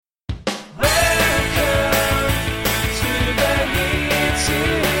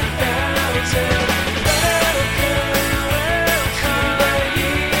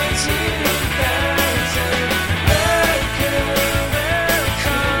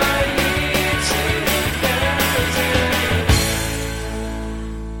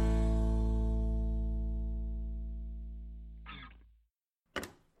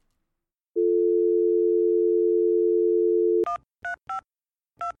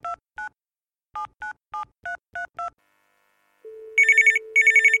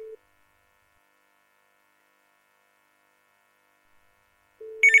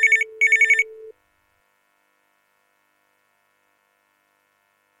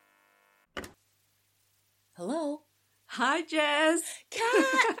Hi, Jess.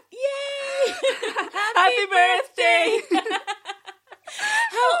 Kat! Yay! Happy birthday!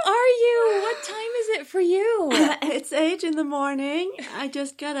 How are you? What time is it for you? It's 8 in the morning. I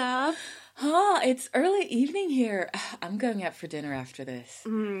just got up. It's early evening here. I'm going out for dinner after this.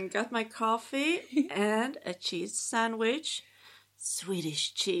 Got my coffee and a cheese sandwich.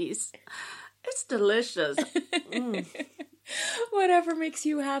 Swedish cheese. It's delicious. Whatever makes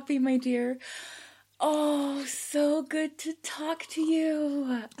you happy, my dear. Oh, so good to talk to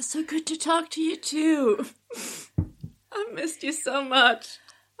you. So good to talk to you too. I missed you so much.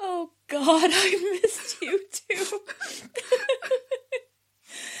 Oh, God, I missed you too.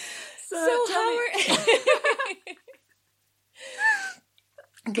 So how are...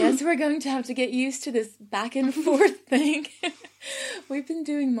 Guess we're going to have to get used to this back and forth thing. We've been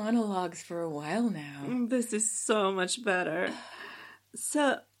doing monologues for a while now. This is so much better.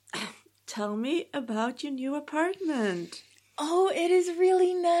 So, tell me about your new apartment. Oh, it is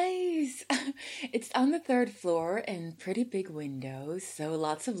really nice. It's on the 3rd floor and pretty big windows, so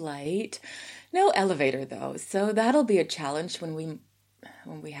lots of light. No elevator though, so that'll be a challenge when we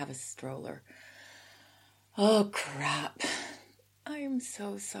have a stroller. Oh, crap. I am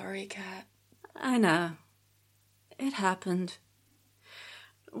so sorry, Kat. I know. It happened.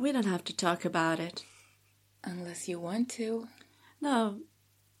 We don't have to talk about it. Unless you want to. No,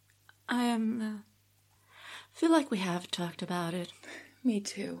 I feel like we have talked about it. Me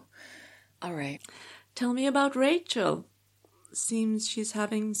too. All right. Tell me about Rachel. Seems she's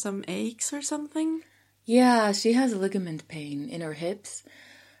having some aches or something. Yeah, she has ligament pain in her hips.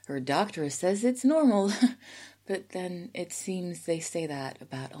 Her doctor says it's normal, but then it seems they say that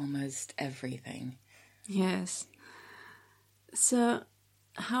about almost everything. Yes. So,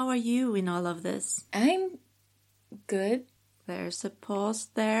 how are you in all of this? I'm good. There's a pause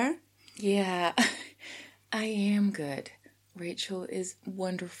there. Yeah, I am good. Rachel is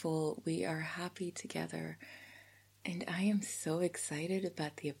wonderful. We are happy together. And I am so excited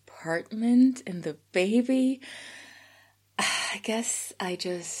about the apartment and the baby. I guess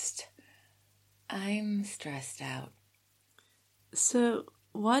I'm stressed out. So,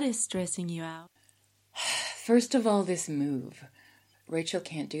 what is stressing you out? First of all, this move. Rachel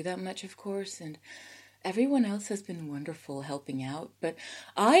can't do that much, of course, and everyone else has been wonderful helping out, but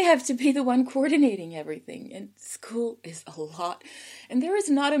I have to be the one coordinating everything, and school is a lot, and there is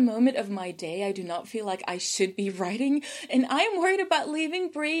not a moment of my day I do not feel like I should be writing, and I am worried about leaving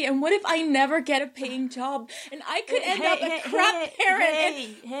Bree, and what if I never get a paying job, and I could end up a crap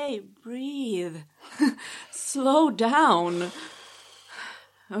parent? Hey, breathe. Slow down.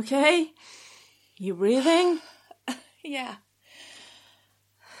 Okay? You breathing? Yeah.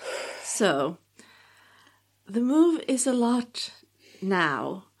 So, the move is a lot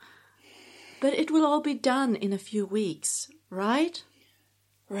now, but it will all be done in a few weeks, right?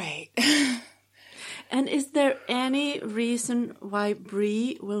 Right. And is there any reason why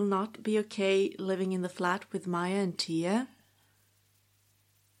Bree will not be okay living in the flat with Maya and Tia?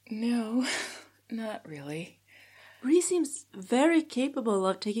 No, not really. Bree seems very capable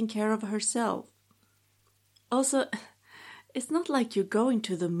of taking care of herself. Also, it's not like you're going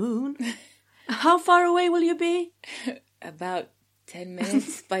to the moon. How far away will you be? About 10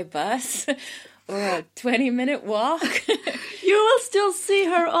 minutes by bus or a 20-minute walk. You will still see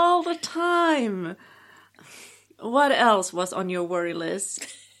her all the time. What else was on your worry list?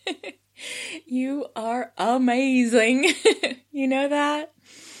 You are amazing. You know that?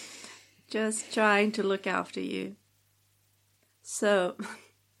 Just trying to look after you. So,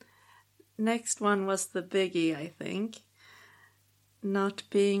 next one was the biggie, I think. Not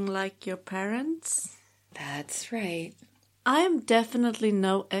being like your parents. That's right. I am definitely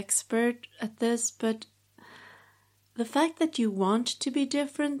no expert at this, but the fact that you want to be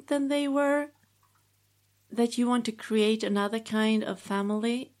different than they were, that you want to create another kind of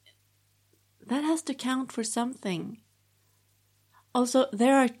family, that has to count for something. Also,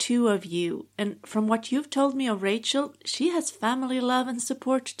 there are 2 of you, and from what you've told me of Rachel, she has family love and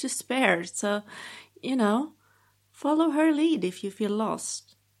support to spare, so, follow her lead if you feel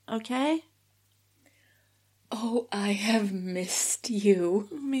lost, okay? Oh, I have missed you.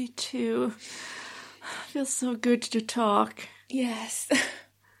 Me too. Feels so good to talk. Yes,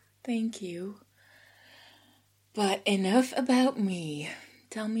 thank you. But enough about me.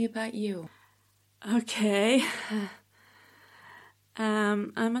 Tell me about you. Okay.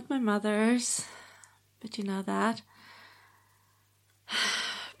 I'm at my mother's, but you know that.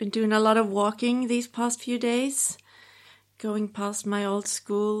 I've been doing a lot of walking these past few days. Going past my old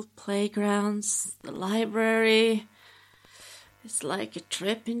school, playgrounds, the library. It's like a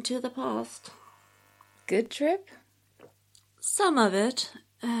trip into the past. Good trip? Some of it.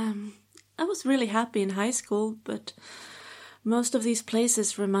 I was really happy in high school, but most of these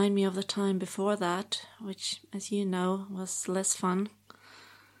places remind me of the time before that, which, as you know, was less fun.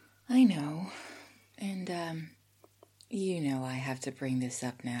 I know. And, you know I have to bring this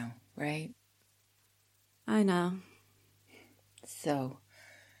up now, right? I know. So,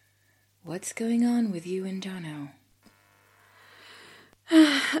 what's going on with you and Jono?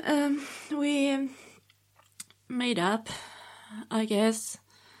 We made up, I guess.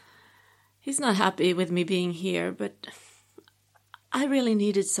 He's not happy with me being here, but I really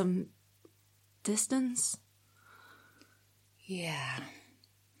needed some distance. Yeah.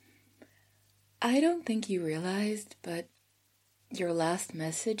 I don't think you realized, but your last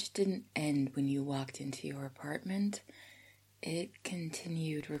message didn't end when you walked into your apartment. It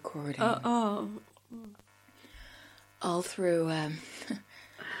continued recording. All through,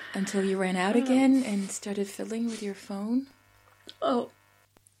 until you ran out again and started fiddling with your phone. Oh,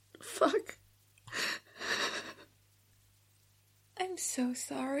 fuck. I'm so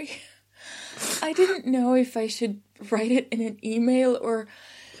sorry. I didn't know if I should write it in an email or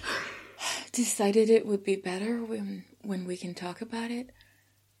decided it would be better when we can talk about it.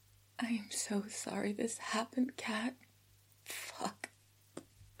 I am so sorry this happened, Kat. Fuck.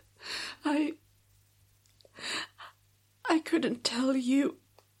 I couldn't tell you.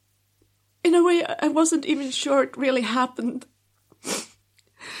 In a way, I wasn't even sure it really happened.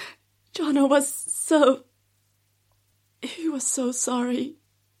 Jono was so... He was so sorry.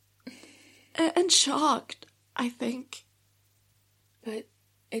 And shocked, I think. But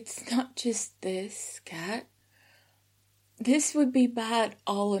it's not just this, Kat. This would be bad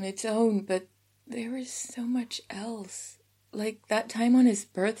all on its own, but there is so much else. Like that time on his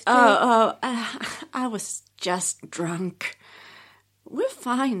birthday. I was just drunk. We're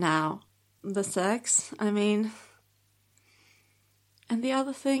fine now. The sex, I mean. And the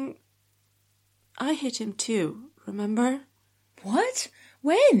other thing, I hit him too, remember? What?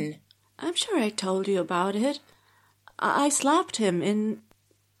 When? I'm sure I told you about it. I slapped him in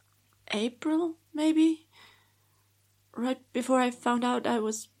April, maybe? Right before I found out I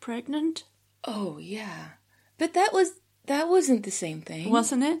was pregnant. Oh, yeah. But that wasn't the same thing.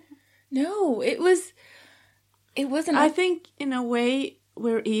 Wasn't it? No, it wasn't. I think, in a way,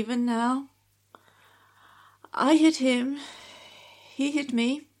 we're even now. I hit him, he hit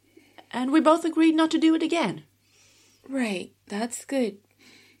me, and we both agreed not to do it again. Right, that's good.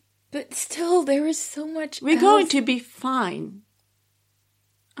 But still, there is so much We're going to be fine.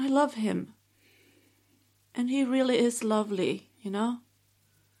 I love him. And he really is lovely, you know?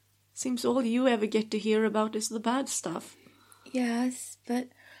 Seems all you ever get to hear about is the bad stuff. Yes, but...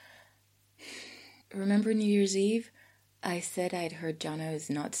 Remember New Year's Eve? I said I'd heard Jono is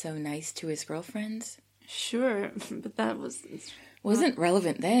not so nice to his girlfriends. Sure, but that wasn't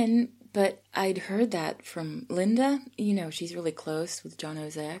relevant then, but I'd heard that from Linda. You know, she's really close with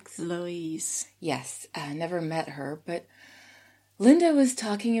Jono's ex. Louise. Yes, I never met her, but Linda was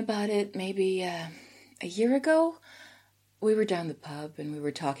talking about it maybe a year ago. We were down the pub and we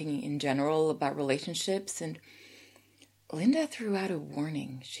were talking in general about relationships, and Linda threw out a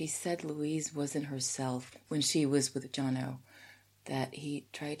warning. She said Louise wasn't herself when she was with Jono, that he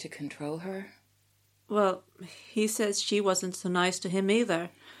tried to control her. Well, he says she wasn't so nice to him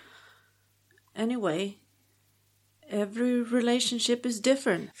either. Anyway, every relationship is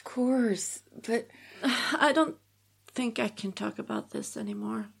different. Of course, but... I don't think I can talk about this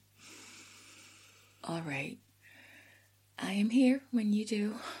anymore. All right. I am here when you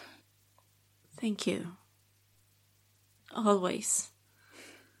do. Thank you. Always.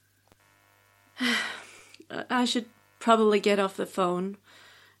 I should probably get off the phone.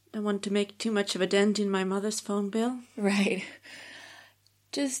 Don't want to make too much of a dent in my mother's phone bill. Right.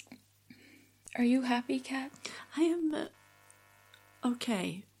 Just... Are you happy, Kat? I am...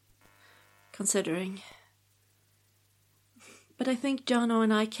 okay. Considering. But I think Jono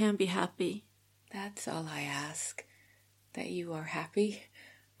and I can be happy. That's all I ask. That you are happy.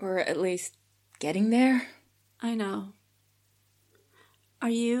 Or at least getting there. I know. Are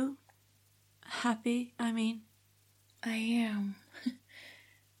you happy, I mean? I am.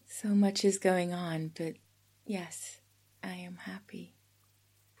 So much is going on, but yes, I am happy.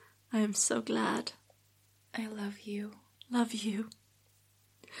 I am so glad. I love you. Love you.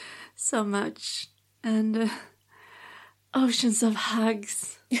 So much. And oceans of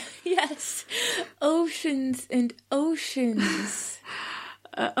hugs. Yes, oceans and oceans.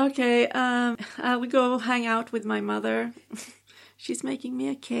 Okay, I'll go hang out with my mother. She's making me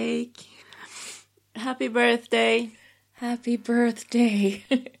a cake. Happy birthday. Happy birthday.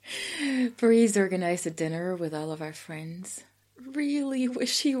 Bree's organized a dinner with all of our friends. really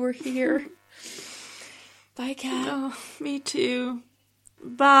wish he were here. Bye, Kat. Oh, me too.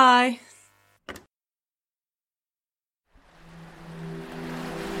 Bye.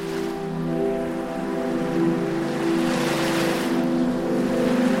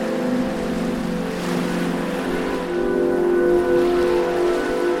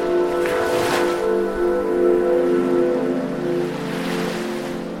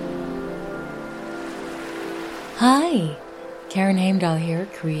 Hi, Karen Heimdahl here,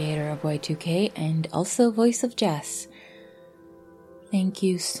 creator of Y2K and also voice of Jess. Thank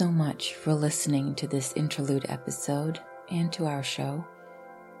you so much for listening to this interlude episode and to our show.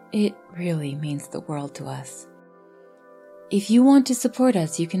 It really means the world to us. If you want to support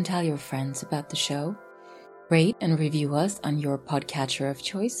us, you can tell your friends about the show, rate and review us on your podcatcher of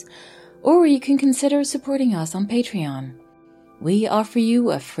choice, or you can consider supporting us on Patreon. We offer you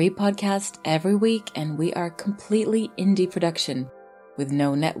a free podcast every week, and we are completely indie production with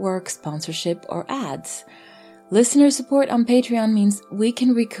no network, sponsorship, or ads. Listener support on Patreon means we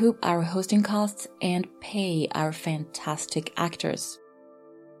can recoup our hosting costs and pay our fantastic actors.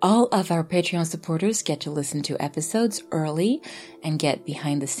 All of our Patreon supporters get to listen to episodes early and get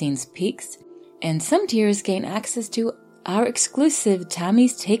behind-the-scenes peeks, and some tiers gain access to our exclusive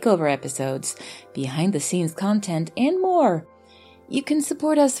Tammy's Takeover episodes, behind-the-scenes content, and more. You can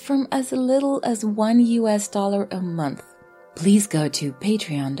support us from as little as $1 a month. Please go to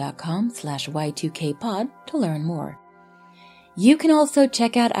patreon.com/y2kpod to learn more. You can also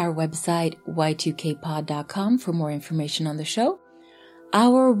check out our website, y2kpod.com, for more information on the show.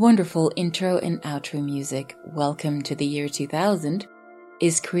 Our wonderful intro and outro music, Welcome to the Year 2000,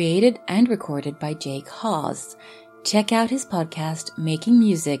 is created and recorded by Jake Hawes. Check out his podcast, Making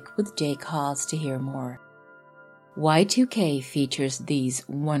Music with Jake Hawes, to hear more. Y2K features these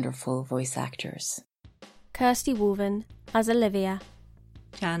wonderful voice actors. Kirsty Wolven as Olivia.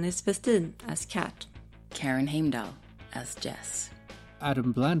 Janice Westin as Kat. Karen Heimdahl as Jess.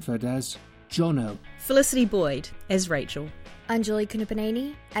 Adam Blanford as Jono. Felicity Boyd as Rachel. Anjali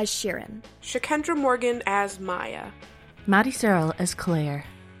Kunapaneni as Shirin. Shakendra Morgan as Maya. Maddie Searle as Claire.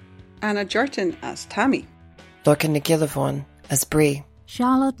 Anna Jerton as Tammy. Lorcan Nagilivon as Bree.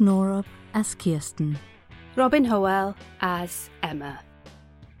 Charlotte Norup as Kirsten. Robin Howell as Emma.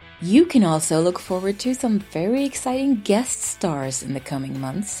 You can also look forward to some very exciting guest stars in the coming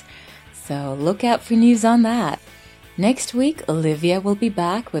months, so look out for news on that. Next week, Olivia will be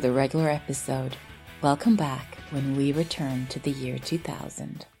back with a regular episode. Welcome back when we return to the year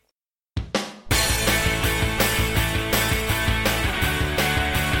 2000.